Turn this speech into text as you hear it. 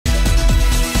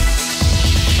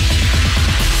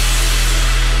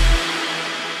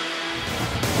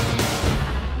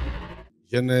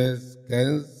Genèse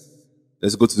 15.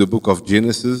 Let's go to the book of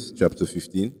Genesis, chapter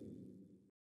 15.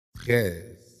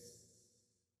 13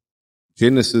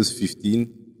 Genesis 15,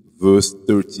 verse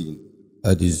 13,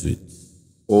 à 18.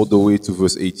 all the way to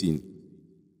verse 18.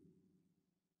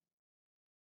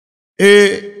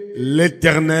 Et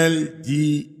l'Éternel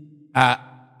dit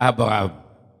à Abraham,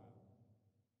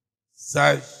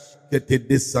 sache que tes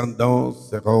descendants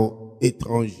seront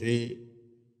étrangers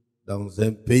dans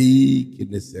un pays qui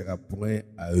ne sera point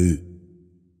à eux.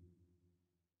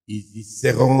 Ils y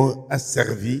seront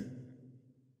asservis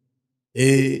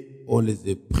et on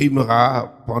les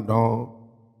opprimera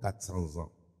pendant 400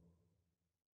 ans.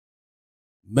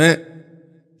 Mais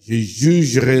je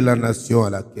jugerai la nation à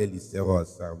laquelle ils seront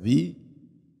asservis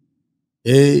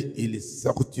et ils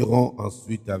sortiront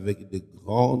ensuite avec de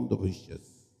grandes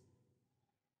richesses.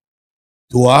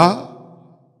 Toi,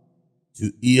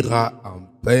 tu iras en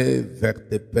paix vers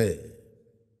tes pères.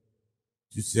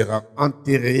 Tu seras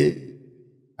enterré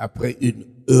après une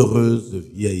heureuse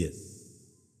vieillesse.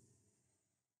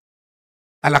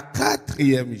 À la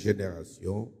 4e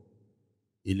génération,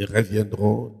 ils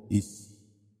reviendront ici.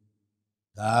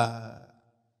 Car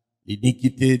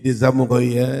l'iniquité des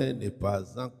Amoréens n'est pas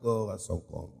encore à son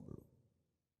comble.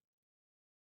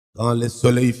 Quand le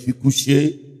soleil fut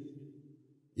couché,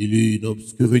 il y eut une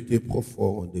obscurité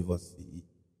profonde et voici,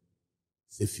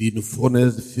 ce fut une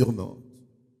fournaise fumante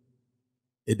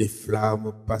et des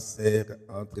flammes passèrent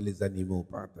entre les animaux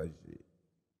partagés.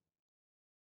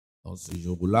 En ce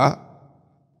jour-là,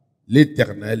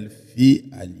 l'Éternel fit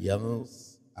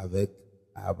alliance avec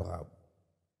Abraham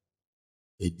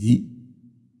et dit,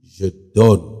 je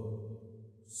donne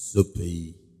ce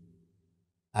pays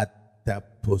à ta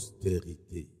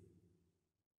postérité.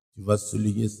 Tu vas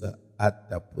souligner ça, à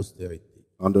ta postérité.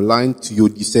 Underline to your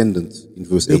descendants in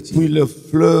verse 18. Depuis le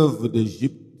fleuve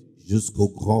d'Égypte jusqu'au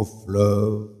grand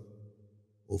fleuve,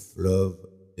 au fleuve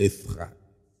Euphrate.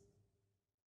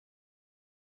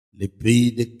 Les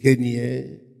pays des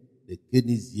Kéniens, des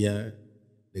Kénisiens,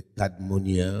 des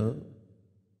Cadmoniens,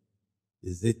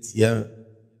 des Étiens,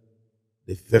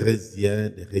 des Phérésiens,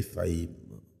 des Réphaïm,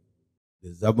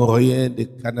 des Amoréens, des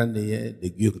Cananéens,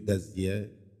 des Girgasiens,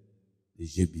 des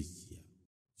Jébusiens.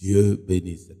 Dieu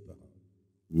bénisse cette parole.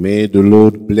 May the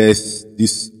Lord bless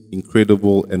this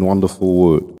incredible and wonderful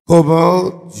word.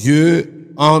 Comment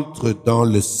Dieu entre dans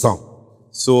le sang?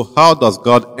 So how does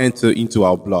God enter into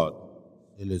our blood?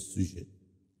 C'est le sujet.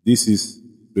 This is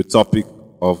the topic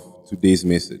of today's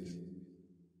message.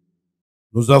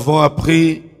 Nous avons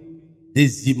appris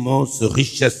des immenses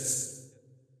richesses,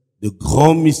 de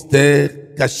grands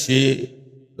mystères cachés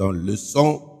dans le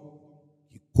sang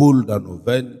qui coule dans nos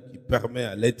veines, qui permet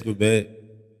à l'être humain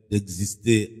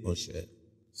d'exister en chair.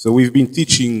 So we've been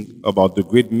teaching about the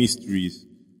great mysteries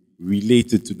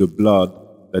related to the blood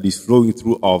that is flowing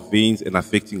through our veins and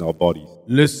affecting our bodies.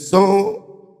 Le sang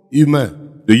humain,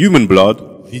 The human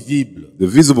blood, visible, the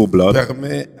visible blood,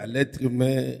 permet à l'être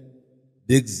humain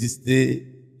d'exister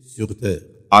sur terre.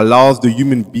 allows the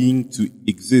human being to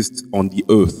exist on the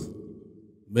earth.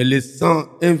 Mais le sang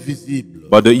invisible,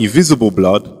 But the invisible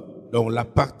blood, donc la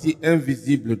partie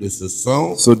invisible de ce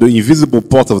sang, so the invisible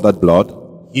part of that blood,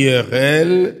 qui est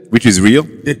réel, which is real,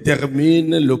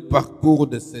 détermine le parcours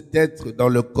de cet être dans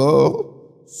le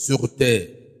corps sur terre,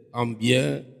 en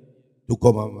bien tout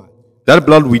comme en mal. that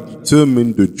blood will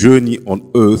determine the journey on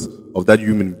earth of that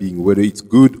human being, whether it's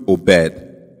good or bad.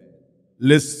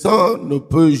 Le sang ne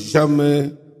peut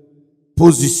jamais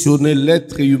positionner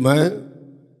l'être humain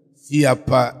s'il n'y a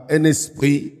pas un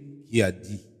esprit qui a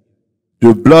dit.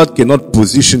 The blood cannot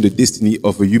position the destiny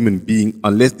of a human being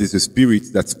unless there's a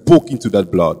spirit that spoke into that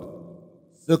blood.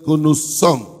 Ce que nous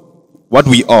sommes What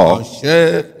we en are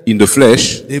chair in the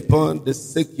flesh dépend de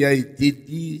ce qui a été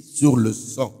dit sur le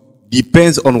sang.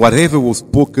 depends on whatever was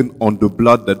spoken on the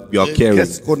blood that we are Et carrying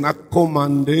qu'est-ce qu'on a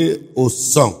commandé au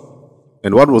sang?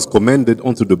 and what was commanded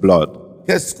onto the blood.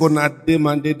 Qu'est-ce qu'on a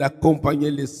demandé d'accompagner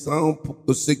le sang pour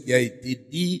que ce qui a été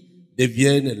dit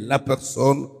devienne la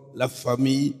personne, la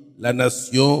famille, la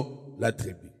nation, la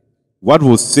tribu? What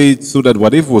was said so that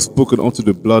whatever was spoken onto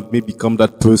the blood may become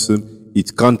that person,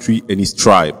 its country and its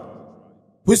tribe.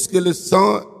 Puisque le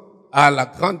sang a la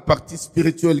grande partie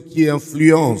spirituelle qui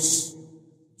influence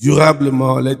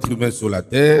durablement l'être humain sur la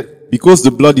terre, Because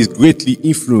the blood is greatly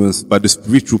influenced by the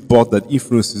spiritual part that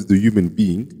influences the human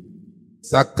being,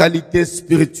 sa qualité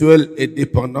spirituelle est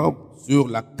dépendante sur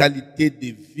la qualité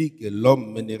de vie que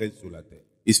l'homme mènerait sur la terre.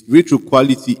 its spiritual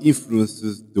quality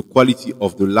influences the quality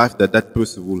of the life that that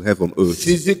person will have on earth.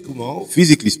 Physiquement,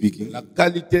 Physically speaking, la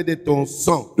qualité de ton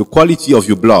sang the quality of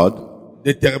your blood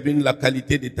détermine la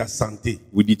qualité de ta santé.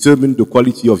 will determine the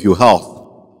quality of your health.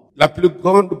 La plus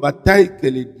grande bataille que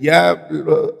le diable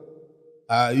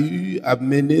a eu à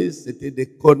mener, c'était de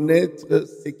connaître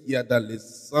ce qu'il y a dans le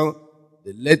sang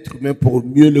de l'être humain pour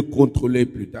mieux le contrôler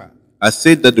plus tard. I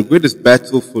said that the greatest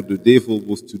battle for the devil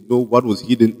was to know what was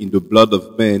hidden in the blood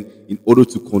of man in order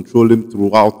to control him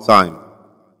throughout time.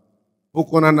 Pour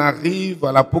qu'on en arrive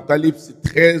à l'Apocalypse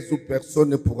 13 où personne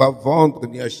ne pourra vendre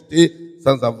ni acheter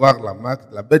sans avoir la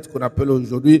marque, la bête qu'on appelle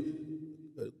aujourd'hui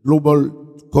global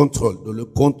control, le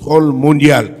contrôle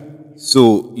mondial.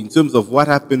 So, in terms of what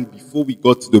happened before we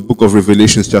got to the book of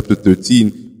Revelation chapter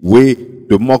 13, where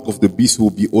the mark of the beast will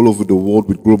be all over the world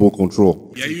with global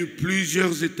control. Il y a eu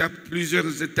plusieurs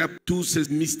étapes, tous ces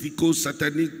mysticos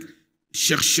sataniques,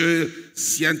 chercheurs,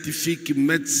 scientifiques,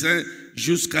 médecins,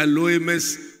 jusqu'à l'OMS,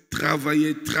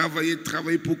 travailler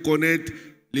pour connaître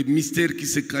les mystères qui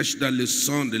se cachent dans le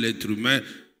sang de l'être humain.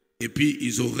 Et puis,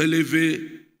 ils ont relevé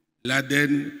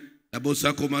l'ADN. D'abord, ça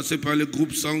a commencé par le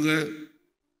groupe sanguin.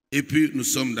 Et puis, nous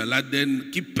sommes dans l'ADN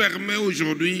qui permet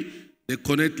aujourd'hui de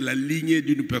connaître la lignée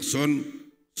d'une personne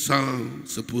sans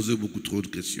se poser beaucoup trop de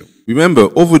questions. Remember,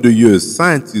 over the years,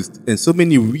 scientists and so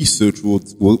many research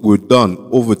were done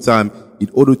over time in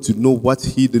order to know what's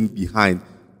hidden behind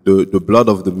the blood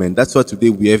of the man. That's why today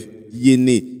we have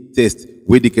DNA tests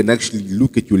where they can actually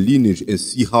look at your lineage and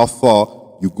see how far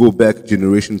you go back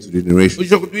generation to generation.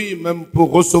 Aujourd'hui, même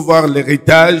pour recevoir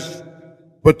l'héritage,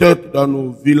 peut-être dans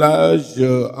nos villages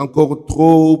encore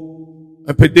trop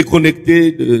un peu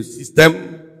déconnectés de système,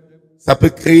 ça peut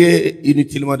créer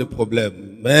inutilement de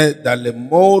problèmes. Mais dans le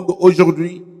monde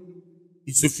aujourd'hui,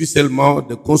 il suffit seulement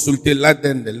de consulter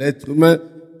l'ADN de l'être humain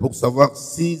pour savoir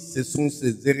si ce sont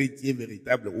ses héritiers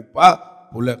véritables ou pas,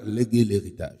 pour leur léguer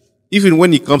l'héritage. Even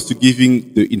when it comes to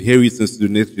giving the inheritance to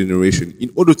the next generation, in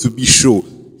order to be sure,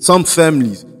 some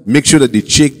families make sure that they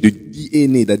check the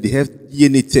DNA, that they have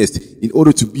DNA tests, in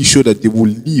order to be sure that they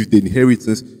will leave the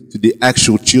inheritance to the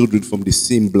actual children from the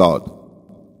same blood.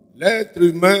 L'être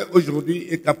humain aujourd'hui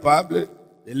est capable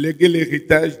de léguer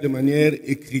l'héritage de manière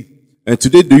écrite. And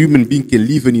today the human being can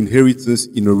leave an inheritance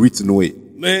in a written way.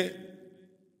 Mais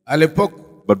à l'époque,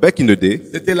 But back in the day,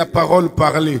 c'était la parole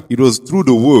parlée. it was through the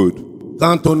word.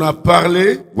 Quand on a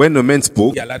parlé, When a man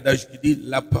spoke, il y a l'adage qui dit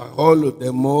la parole des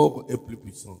morts est plus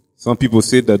puissante. some people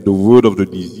say that the word of the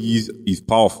disease is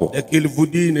powerful. Dès qu'il vous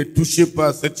dit ne touchez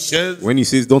pas cette chaise, When he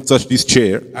says don't touch this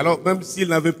chair, alors même s'il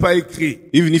n'avait pas écrit,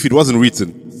 even if it wasn't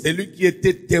written, c'est lui qui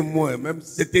était témoin, même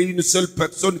si c'était une seule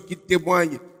personne qui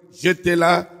témoigne, j'étais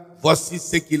là, voici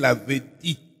ce qu'il avait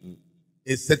dit.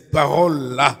 Et cette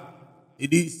parole-là, il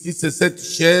dit, si c'est cette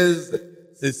chaise,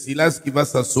 c'est Silas qui va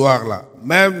s'asseoir là.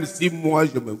 Même si moi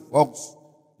je me force,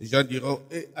 les gens diront,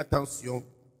 attention,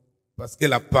 parce que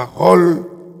la parole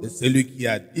de celui qui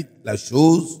a dit la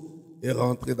chose est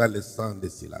rentrée dans le sang de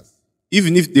Silas.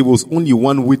 even if there was only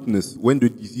one witness when the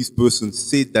deceased person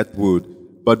said that word,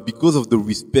 but because of the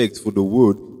respect for the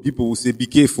word, people will say, be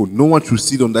careful, no one should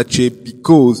sit on that chair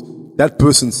because that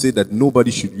person said that nobody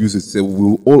should use it, so we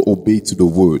will all obey to the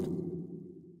word.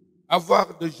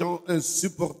 Avoir des gens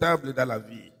insupportables dans la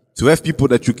vie, To have people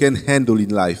that you can handle in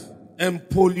life,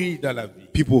 impolis dans la vie,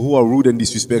 people who are rude and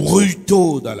disrespectful,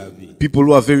 brutaux dans la vie, people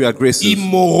who are very aggressive,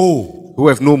 immoraux, who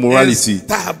have no morality,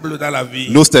 instables dans la vie,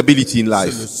 no stability in c'est le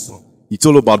life. sang. It's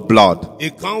all about blood.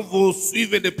 Et quand vous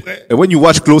suivez de près, And when you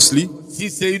watch closely, si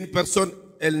c'est une personne,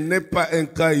 elle n'est pas un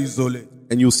cas isolé.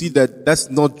 and you'll see that that's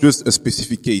not just a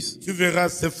specific case. Tu verras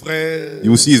ses frères,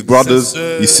 You will see his brothers, ses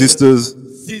sœurs. his sisters.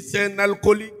 Si c'est un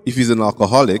alcoolique, If he's an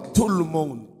alcoholic, tout le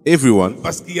monde. everyone,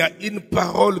 Parce qu'il y a une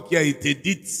parole qui a été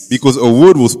dite, because a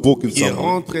word was spoken qui est somewhere,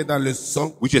 rentrée dans le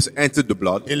sang, which has entered the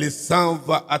blood, et le sang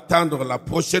va attendre la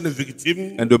prochaine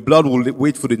victime and the blood will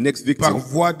wait for the next par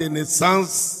victim voie de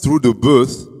naissance through the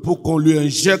birth, pour qu'on lui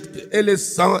injecte et le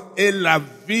sang et la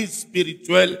vie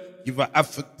spirituelle qui va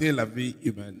affecter la vie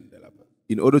humaine de la personne.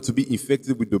 in order to be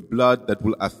infected with the blood that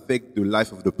will affect the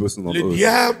life of the person on Le earth.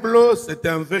 diable, c'est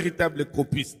un véritable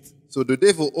copiste. So the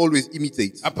devil always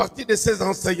imitates. À partir de ces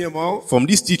enseignements, From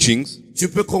these teachings, tu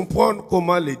peux comprendre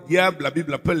comment le diable, la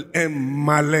Bible l'appelle un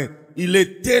malin. Il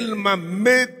est tellement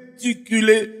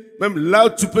méticuleux, même là où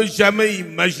tu peux jamais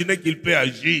imaginer qu'il peut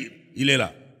agir, il est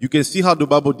là. you can see how the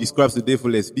Bible describes the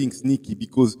devil as being sneaky,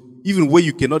 because even where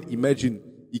you cannot imagine,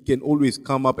 he can always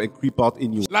come up and creep out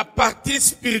in you. La partie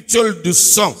spirituelle du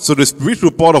sang So the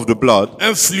spiritual part of the blood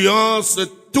influence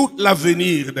tout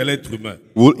l'avenir de l'être humain.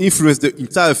 will influence the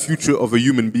entire future of a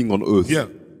human being on earth. Bien.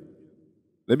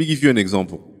 Let me give you an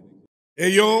example.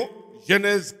 Ayons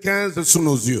Genèse 15 sous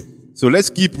nos yeux. So let's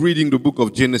keep reading the book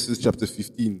of Genesis chapter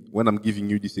 15 when I'm giving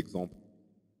you this example.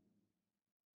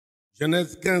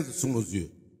 Genèse 15 sous nos yeux.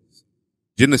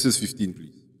 Genesis 15,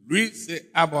 please. Lui, c'est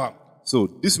Abraham. So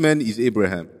this man is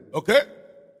Abraham. OK?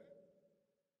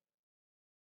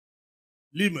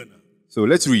 Lis maintenant. So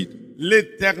let's read.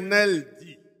 L'Éternel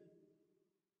dit.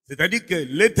 C'est-à-dire que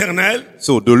l'Éternel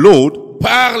So the Lord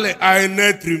parle à un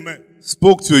être humain.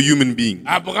 spoke to a human being,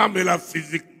 Abraham est là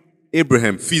physiquement.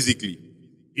 Abraham, physically.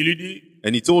 Il lui dit,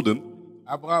 And he told him,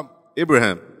 Abraham,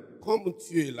 Abraham, comme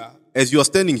tu es là, as you are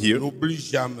standing here, n'oublie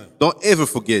jamais. don't ever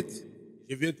forget.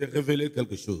 Je viens te révéler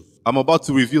quelque chose. I'm about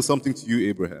to reveal something to you,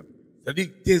 Abraham. C'est-à-dire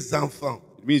que tes enfants,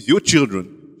 It means your children,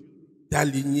 ta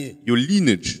lignée your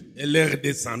lineage, et leurs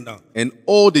descendants and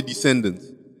all the descendants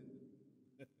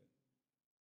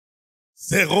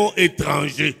seront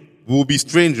étrangers will be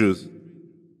strangers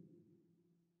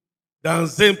dans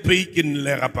un pays qui ne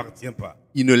leur appartient pas.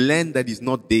 in a land that is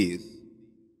not theirs.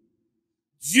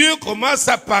 Dieu commence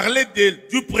à parler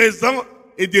du présent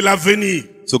et de l'avenir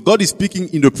So God is speaking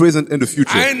in the present and the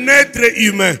future à un être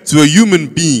humain. to a human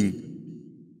being.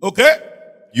 OK?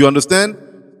 You understand?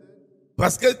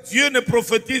 Parce que Dieu ne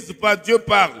prophétise pas, Dieu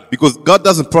parle. Because God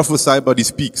doesn't prophesy, but He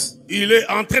speaks. Il est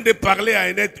en train de parler à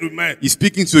un être humain. He's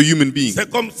speaking to a human being. C'est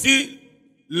comme si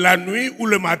la nuit ou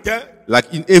le matin, Like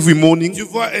in every morning, tu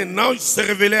vois un ange se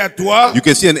révéler à toi, you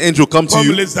can see an angel come to comme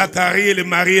you, les Zacharie et les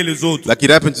Marie et les autres. like it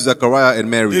happened to Zachariah and Et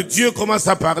Mary. Dieu commence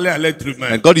à parler à l'être humain.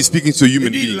 And God is speaking to a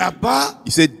human Il dit being. là-bas,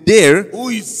 He said, there, où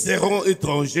ils seront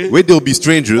étrangers, where there will be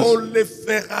strangers, on les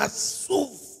fera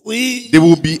souffrir they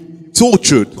will be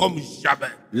tortured comme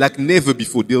jamais. like never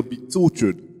before. They'll be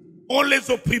tortured. On les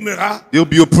opprimera They'll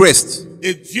be oppressed.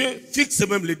 et Dieu fixe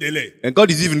même les délais. And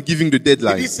God is even giving the Il dit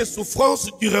deadline. ces souffrances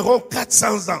dureront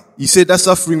 400 ans. He said that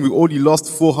suffering will only last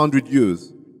 400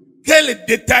 years. Quel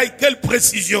détail, quelle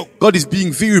précision. God is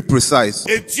being very precise.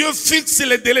 Et Dieu fixe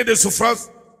les délais de souffrance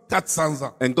 400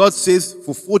 ans. And God says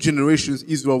for 4 generations,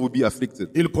 Israel will be afflicted.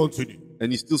 Il continue.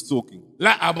 And he's still talking.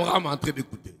 Là, Abraham est en train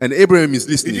d'écouter. And Abraham is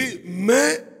Il listening. dit,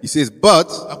 mais He says, but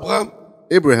Abraham,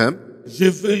 Abraham, je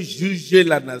veux juger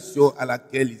la nation à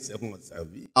laquelle ils seront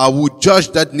servis. I will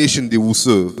judge that nation they will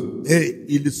serve. Et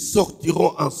ils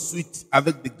sortiront ensuite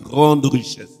avec de grandes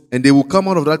richesses. And they will come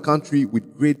out of that country with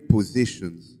great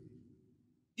possessions.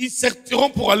 Ils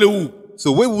sortiront pour aller où?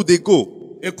 So where will they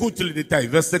go? Écoute le détail,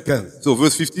 verset 15. So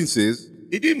verse 15 says,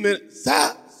 Il dit, mais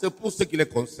ça, c'est pour ce qui les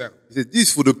concerne. he says, this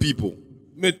is for the people.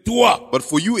 Mais toi, But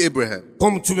for you, Abraham,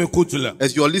 comme tu m'écoutes là,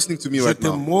 as you are listening to me je right te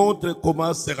now, montre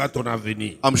comment sera ton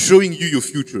avenir. I'm showing you your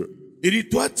future. Il dit,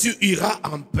 toi, tu iras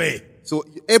en paix. So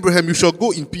Abraham, you shall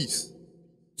go in peace.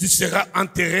 Tu seras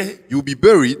enterré You will be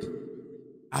buried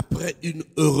après une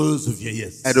heureuse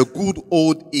vieillesse. at a good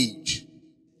old age.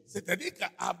 C'est-à-dire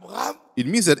qu'Abraham, It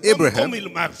means that comme Abraham, il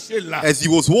marchait là, as he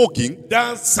was walking,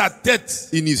 dans sa tête,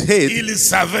 in his head, il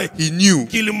savait he knew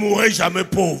qu'il ne mourrait jamais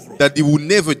pauvre. that he would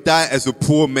never die as a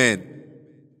poor man.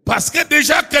 Parce que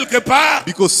déjà quelque part,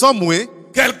 Because somewhere,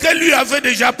 quelqu'un lui avait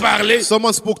déjà parlé.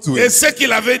 someone spoke to Et him. ce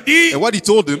qu'il avait dit, And what he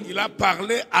told him il a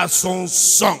parlé à son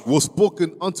sang, was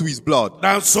spoken unto his blood.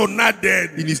 dans son ADN.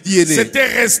 In his DNA. C'était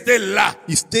resté là.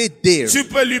 He stayed there. Tu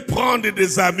peux lui prendre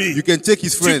des amis. You can take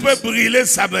his Tu friends, peux brûler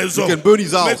sa maison. You can burn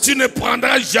his Mais house. tu ne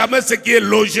prendras jamais ce qui est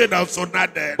logé dans son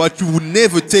ADN. but you will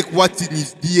never take what's in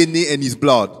his DNA and his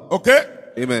blood. Ok?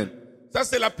 Amen. Ça,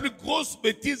 c'est la plus grosse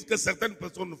bêtise que certaines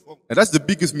personnes font. And that's the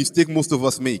biggest mistake most of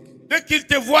us make. Dès qu'ils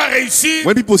te voient réussir,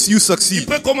 When people see you ils succeed,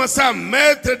 peuvent commencer à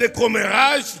mettre des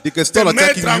commérages, They can te start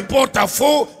attacking mettre en you.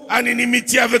 porte-à-faux, en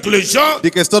inimitié avec les gens.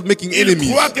 they can start making Ils enemies.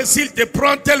 croient que s'ils te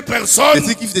prennent telle They personne,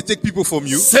 think if they take people from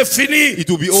you, c'est fini. it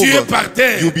will be Tu es over. par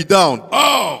terre. You'll be down.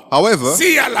 Or, However,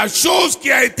 s'il y a la chose qui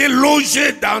a été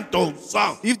logée dans ton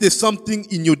sang, if there's something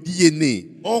in your DNA,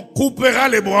 on coupera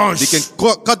les branches. they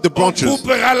can cut the On branches.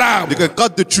 coupera l'arbre. They can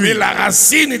cut the Mais tree. la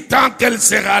racine, tant qu'elle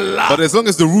sera là, But as long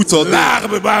as the roots are there,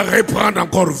 l'arbre va reprendre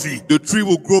encore vie. the tree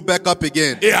will grow back up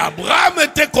again. Et Abraham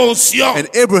était conscient And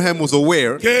Abraham was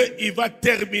aware qu'il va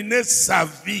terminer sa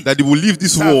vie, that he will leave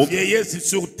this sa world, vieillesse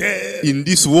sur terre, in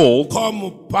this world,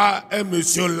 comme pas un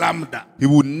monsieur lambda. he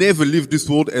will never leave this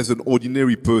world as an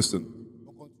ordinary person.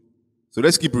 So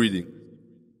let's keep reading.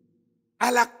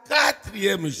 À la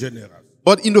 4e génération,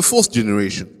 But in the 4th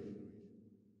generation,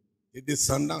 les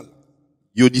descendants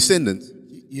your descendants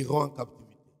qui iront en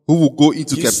captivité, who will go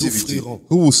into Qui captivity, souffriront.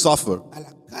 who will suffer. à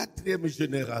la 4e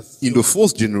génération, In the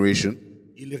 4th generation,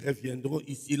 ils reviendront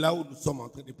ici, là où nous sommes en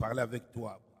train de parler avec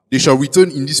toi. they shall return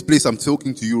in this place I'm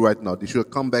talking to you right now. They shall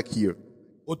come back here.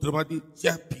 Autrement dit, tu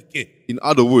as piqué. In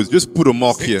other words, just put a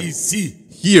mark C'est here. ici.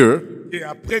 Here, Et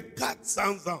après 400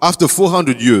 ans, after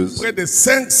 400 years, près de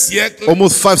 5 siècles,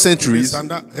 almost 5 les centuries,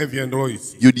 descendants reviendront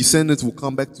ici. your descendants will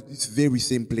come back to this very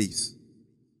same place.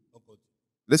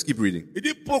 Let's keep reading. Il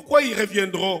dit pourquoi ils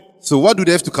reviendront So why do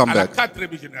they have to come à la back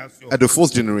quatrième génération? at the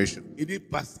fourth generation? Il dit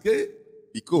parce que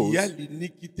il Because y a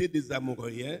l'iniquité des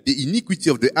Amoréens, the iniquity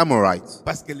of the Amorites.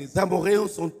 parce que les Amoréens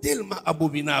sont tellement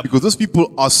abominables. Because those people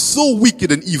are so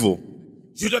wicked and evil.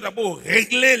 Je dois d'abord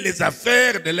régler les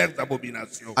affaires de leurs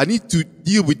abominations. I need to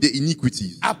deal with the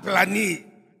iniquities. Aplanir,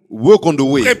 Work on the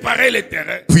way. préparer le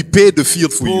terrain Prepare the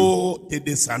field for you. pour tes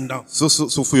descendants. So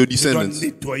for your Je dois descendants.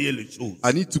 nettoyer les choses.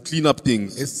 I need to clean up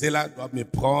things. Et cela doit me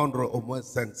prendre au moins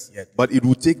 5 siècles. But it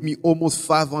will take me almost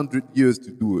 500 years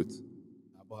to do it.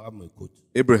 Abraham écoute.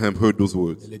 Abraham heard those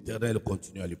words. Et l'Éternel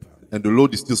continue à lui parler. And the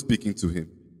Lord is still speaking to him.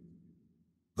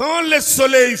 Quand le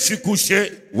soleil fut couché,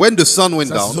 When the sun went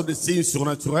ça ce sont down, des signes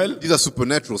surnaturels. these are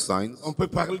supernatural signs. On peut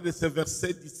parler de ce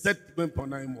verset 17 même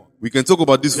pendant un mois. We can talk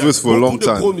about this Il y a verse for a long beaucoup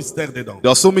de gros time. mystères dedans. There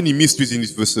are so many mysteries in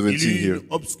this verse Il 17 y eut here. une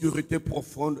obscurité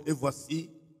profonde et voici,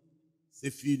 ce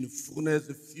fut une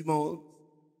fournaise fumante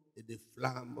et des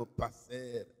flammes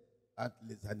passèrent entre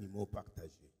les animaux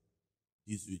partagés.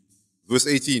 18. Verse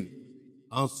 18.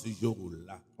 En ce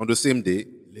jour-là, On the same day,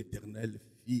 l'Éternel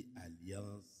fit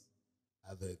alliance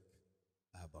avec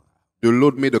Abraham. the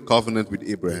Lord made a covenant with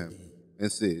Abraham and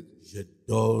said, Je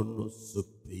donne ce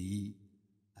pays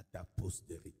à ta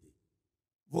postérité.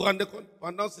 Vous vous rendez compte,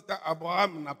 pendant ce temps,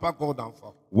 Abraham n'a pas encore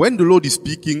d'enfant. when the Lord is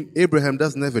speaking, Abraham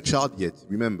doesn't have a child yet.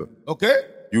 Remember. Ok?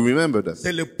 You remember that.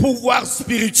 C'est le pouvoir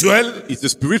spirituel It's the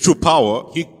spiritual power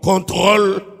qui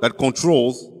contrôle that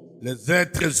controls les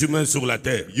êtres humains sur la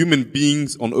terre. human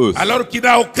beings on earth. Alors qu'il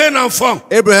n'a aucun enfant.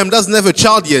 Abraham doesn't have a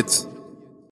child yet.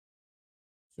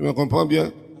 Tu me comprends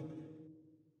bien?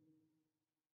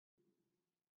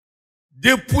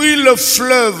 Depuis le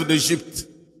fleuve d'Égypte,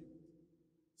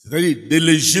 c'est-à-dire de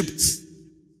l'Égypte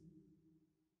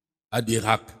à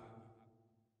l'Irak,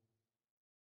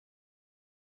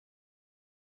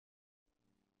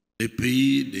 les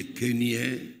pays des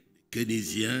Kenyans,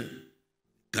 Kénisiens,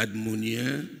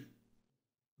 Cadmoniens,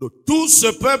 de tout ce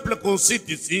peuple qu'on cite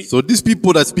ici, So these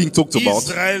people that's being talked about,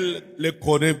 Israël les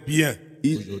connaît bien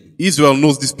aujourd'hui. Israel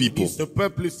knows these people. Ce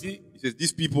peuple ici He says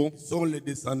these people, sont les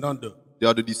descendants de. they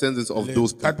are the descendants of Les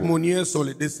those people. Cadmoniens sont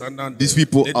les descendants de. These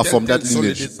people Les are from that Terres sont les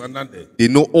lineage. descendants de. They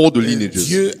know all the Et lineages.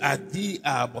 Dieu a dit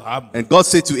à Abraham And God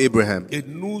said to Abraham que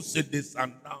nous, ses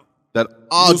descendants, that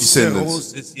our nous serons descendants,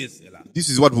 ceci et cela. this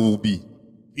is what we will be.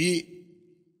 Puis,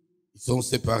 ils sont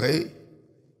séparés.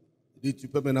 Il dit, tu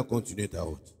peux maintenant continuer ta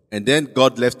route. And then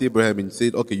God left Abraham and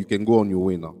said, okay, you can go on your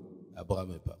way now. Abraham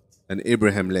est parti. And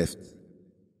Abraham left.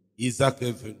 Isaac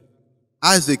est venu.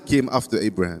 Isaac came after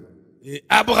Abraham. Et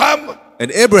Abraham, And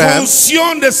Abraham,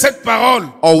 conscient de cette parole,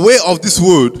 aware of this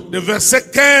word, de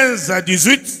verset 15 à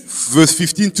 18, verse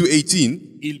 15 to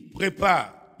 18, il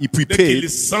prépare. he Dès qu'il prepared.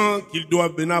 sent qu'il doit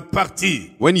maintenant partir,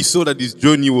 When he saw that his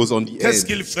journey was on the qu'est-ce end,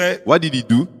 qu'il fait? what did he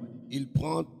do? Il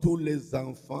prend tous les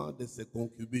enfants de ses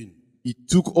concubines. He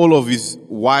took all of his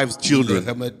wives' Il les children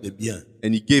remet des biens.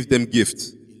 and he gave them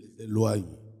gifts Il les éloigne.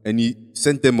 and he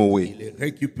sent them away. Il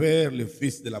récupère le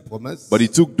fils de la promesse. But he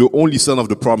took the only son of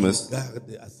the promise, Garde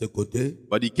à ses côtés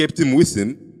but he kept him with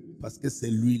him parce que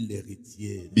c'est lui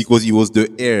l'héritier. because he was the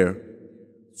heir.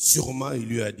 Sûrement, il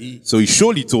lui a dit, So he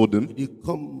surely told him, il dit,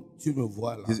 comme tu me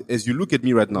vois là, as you look at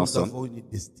me right now, nous son, avons une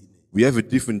destinée we have a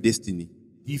different destiny,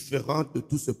 différente de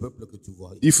tout ce peuple que tu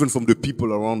vois. different from the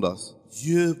people around us.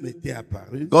 Dieu m'était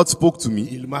apparu, God spoke to me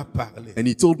il m'a parlé. and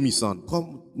he told me, son,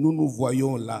 Comme nous nous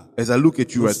voyons là, as I look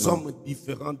at you nous right now, sommes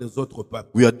différents des autres peuples.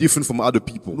 we are different from other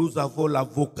people. Nous avons la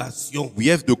vocation. We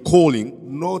have the calling.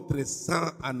 Notre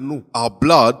sang à nous Our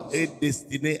blood est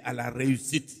destiné à la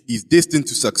réussite. is destined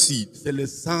to succeed. C'est le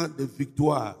sang de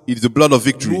victoire. It is the blood of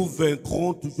victory. Nous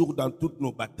vaincrons toujours dans toutes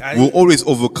nos batailles. We'll always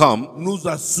overcome. Nous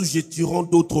assujettirons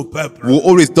d'autres peuples. We'll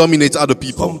always dominate other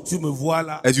people. Comme tu me vois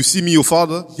là, As you see me, your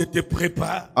father, je te prépare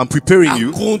I'm preparing à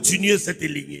you continuer cette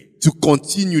lignée. to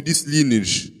continue this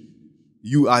lineage.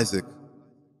 You, Isaac.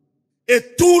 Et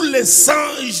tous les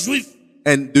sangs juifs,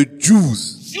 And the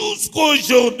Jews,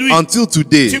 jusqu'aujourd'hui, until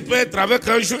today, tu peux être avec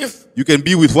un juif. you can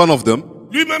be with one of them,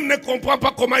 Lui-même ne comprend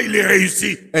pas comment il est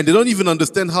réussi. and they don't even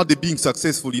understand how they're being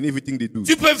successful in everything they do.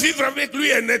 Tu peux vivre avec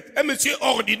lui un monsieur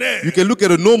ordinaire. You can look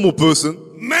at a normal person.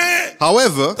 Mais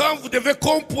However, quand vous devez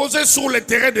composer sur le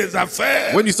terrain des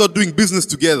affaires, when you start doing business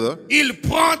together, il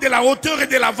prend de la hauteur et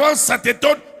de l'avance, ça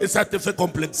t'étonne et ça te fait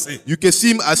complexer. you can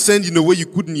see him ascend in a way you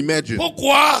couldn't imagine.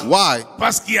 Pourquoi? Why?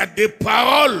 Parce qu'il y a des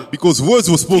paroles Because words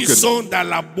were qui spoken sont dans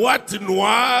la boîte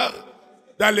noire,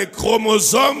 dans les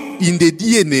chromosomes, in the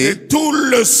DNA, et tout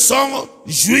le sang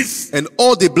juif and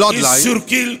all the qui bloodlines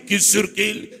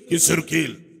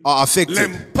circule. are affected.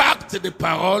 L'impact des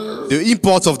paroles the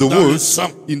import of the dans le words sang.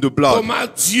 in the blood. Comment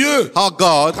Dieu, How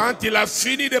God, quand il a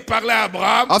fini de parler à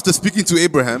Abraham, after speaking to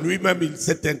Abraham, lui-même il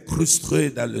s'est incrusté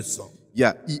dans le sang.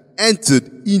 yeah, he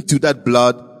entered into that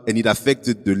blood and it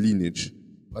affected the lineage.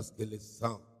 Parce que le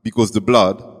sang, Because the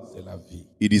blood, c'est la vie.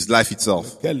 it is life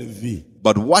itself. Quelle vie?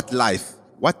 But what life,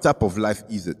 what type of life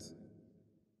is it?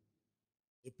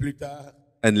 Et plus tard,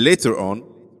 And later on,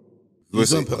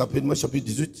 verse lisons un peu rapidement, chapitre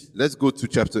 18. let's go to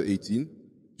chapter 18,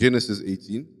 Genesis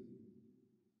 18.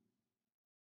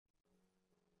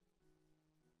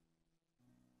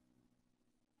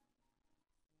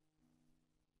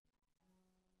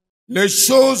 Les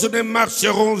choses ne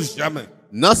marcheront jamais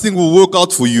Nothing will work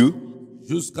out for you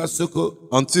jusqu'à ce que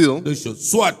until, deux choses.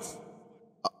 Soit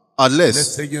le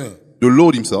unless Seigneur the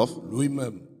Lord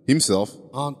lui-même himself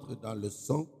entre dans le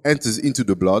sang, enters into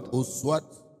the blood, ou soit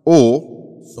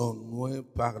or son nom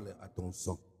parle à ton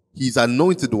sang. his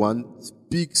anointed one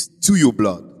speaks to your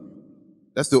blood.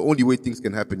 That's the only way things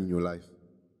can happen in your life.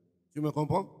 Tu me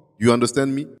comprends? You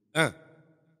understand me? 1.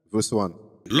 Verse 1.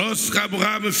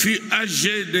 Lorsqu'Abraham fut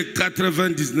âgé de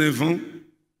 99 ans,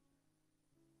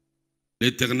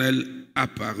 l'Éternel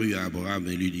apparut à Abraham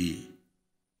et lui dit,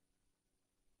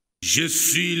 je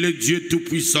suis le Dieu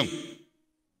Tout-Puissant,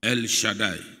 El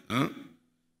Shaddai.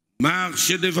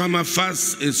 Marche devant ma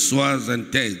face et sois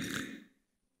intègre.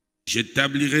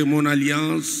 J'établirai mon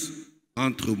alliance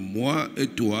entre moi et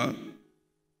toi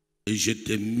et je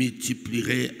te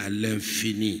multiplierai à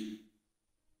l'infini.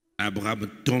 Abraham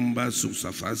tomba sur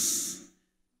sa face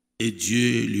et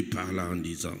Dieu lui parla en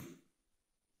disant,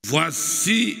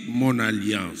 voici mon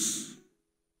alliance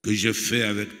que je fais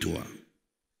avec toi.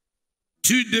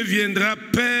 Tu deviendras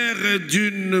père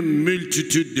d'une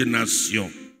multitude de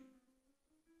nations.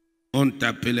 On ne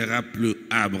t'appellera plus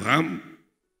Abraham,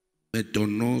 mais ton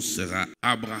nom sera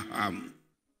Abraham,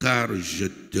 car je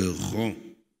te rends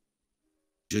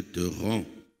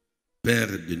père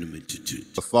d'une multitude.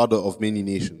 The father of many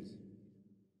nations.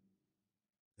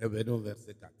 Revenons au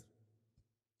verset 4.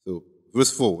 So,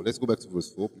 verse 4. Let's go back to verse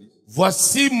 4, please.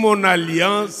 Voici mon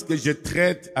alliance que je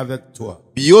traite avec toi.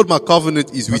 Behold, my covenant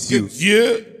is Parce with que you.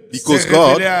 Dieu Because s'est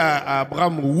révélé à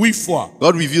Abraham 8 fois.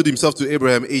 God revealed himself to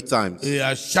Abraham 8 times. Et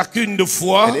à chacune de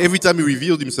fois, And every time he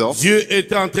revealed himself, Dieu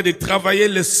était en train de travailler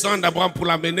le sang d'Abraham pour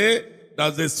l'amener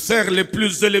dans les sphères les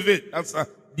plus élevées, dans sa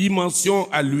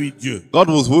dimension à lui, Dieu. God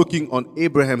was working on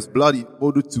Abraham's blood in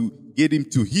order to get him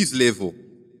to his level.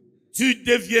 Tu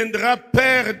deviendras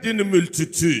père d'une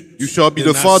multitude. You shall be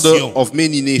de the father nations. of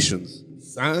many nations.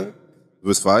 5.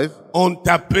 Verse 5. On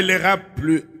t'appellera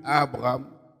plus Abraham,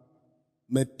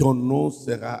 mais ton nom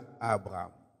sera Abraham.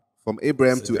 From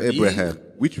Abraham to C'est-à-dire, Abraham,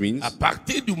 which means à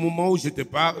partir du moment où je te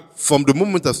parle, from the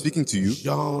moment I'm speaking to you,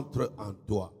 j'entre en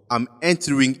toi. I'm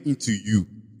entering into you.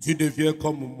 Tu deviens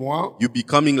comme moi, You're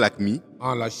becoming like me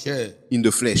en la chair, in the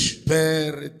flesh,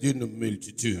 père d'une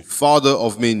multitude. father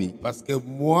of many. Parce que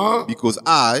moi, Because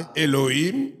I,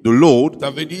 Elohim, the Lord,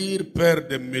 ça veut dire père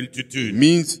de multitude.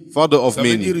 means father of Ça veut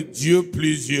many, dire Dieu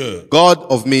plusieurs. God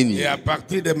of many. Et à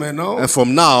partir de maintenant, And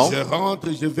from now, je rentre,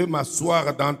 je vais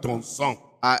m'asseoir dans ton sang.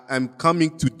 I am coming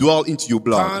to dwell into your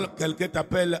blood. Quand quelqu'un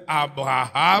t'appelle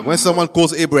Abraham, When someone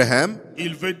calls Abraham,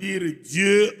 il veut dire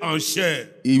Dieu en chair.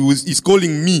 he's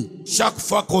calling me. Chaque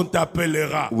fois qu'on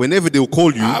t'appellera, Whenever they will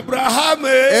call you, Abraham,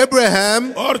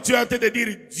 Abraham, or tu es en train de dire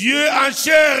Dieu en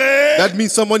chair, that means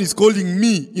someone is calling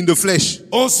me in the flesh.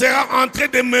 on sera en train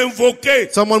de m'invoquer.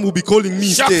 Someone will be calling me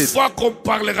Chaque instead. fois qu'on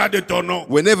parlera de ton nom.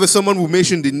 Whenever someone will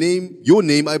mention the name, your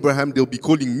name, Abraham, they'll be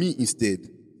calling me instead.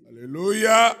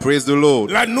 Alléluia. Praise the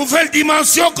Lord. La nouvelle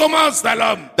dimension commence dans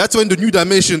l'homme. That's when the new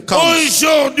dimension comes.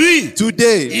 Aujourd'hui,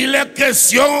 Today, il est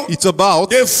question it's about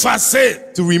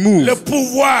d'effacer to remove le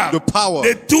pouvoir the power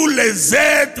de tous les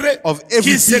êtres of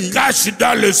qui se everything cachent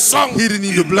dans le sang hidden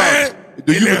in the humain blood,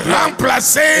 the et les human blood,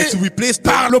 remplacer and to replace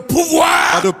them par le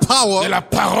pouvoir by the power de la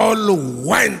parole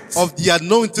ointe. of the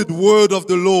anointed word of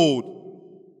the Lord.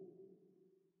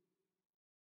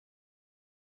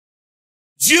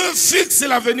 Dieu fixe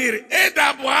l'avenir et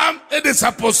d'Abraham et de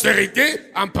sa postérité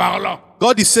en parlant.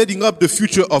 God is setting up the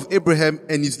future of Abraham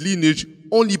and his lineage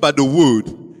only by the word.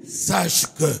 Sache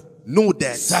que, Know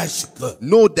that.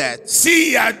 Know that.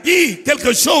 s'il a dit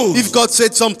quelque chose If God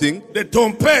said something de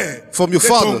ton père, from your de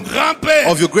ton father, grand-père,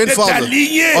 of your grandfather, de ta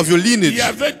lignée, of your lineage, il y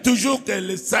avait toujours que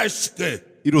le sache que.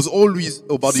 It was always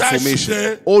about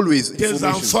information. Always tes information.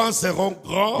 enfants seront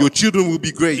grands. Your children will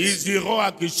be great. Ils iront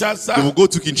à Kinshasa. They will go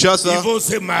to Kinshasa. Ils vont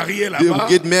se marier They will là-bas.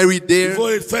 get married Ils there. vont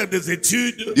faire des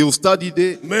études. They will study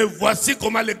there. Mais voici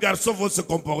comment les garçons vont se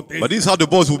comporter. But this is how the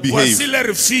boys will behave. Voici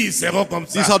leurs filles seront comme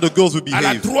This is ça. how the girls will À la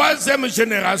behave. troisième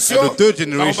génération, And the third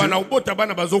generation,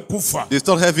 they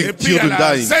start having et puis à children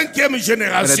la dying. cinquième And at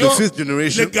génération, the fifth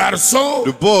generation, les garçons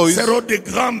the boys seront des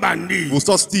grands bandits. will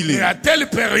start stealing. Et à telle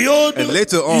période, And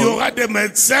later il y on, aura des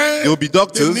médecins, there will be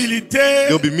doctors, des militaires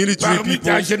there will be military parmi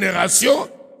people. ta génération.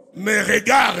 Mais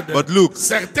regarde, But look,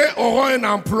 certains auront un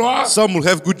emploi, some will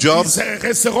have good ils jobs.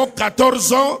 resteront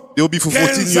 14 ans, They will be for 14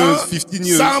 15 years, ans, 15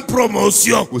 years, sans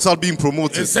promotion. without being Et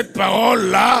promoted. cette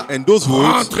parole-là And those words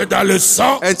entre dans le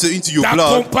sang, enter into your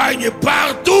blood. t'accompagne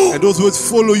partout. And those words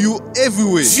follow you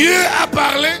everywhere. Dieu a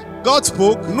parlé, God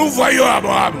spoke. nous voyons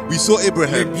Abraham. We saw Le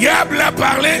Abraham. diable a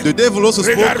parlé, The devil also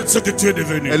spoke. regarde ce que tu es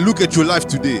devenu. And look at your life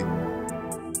today.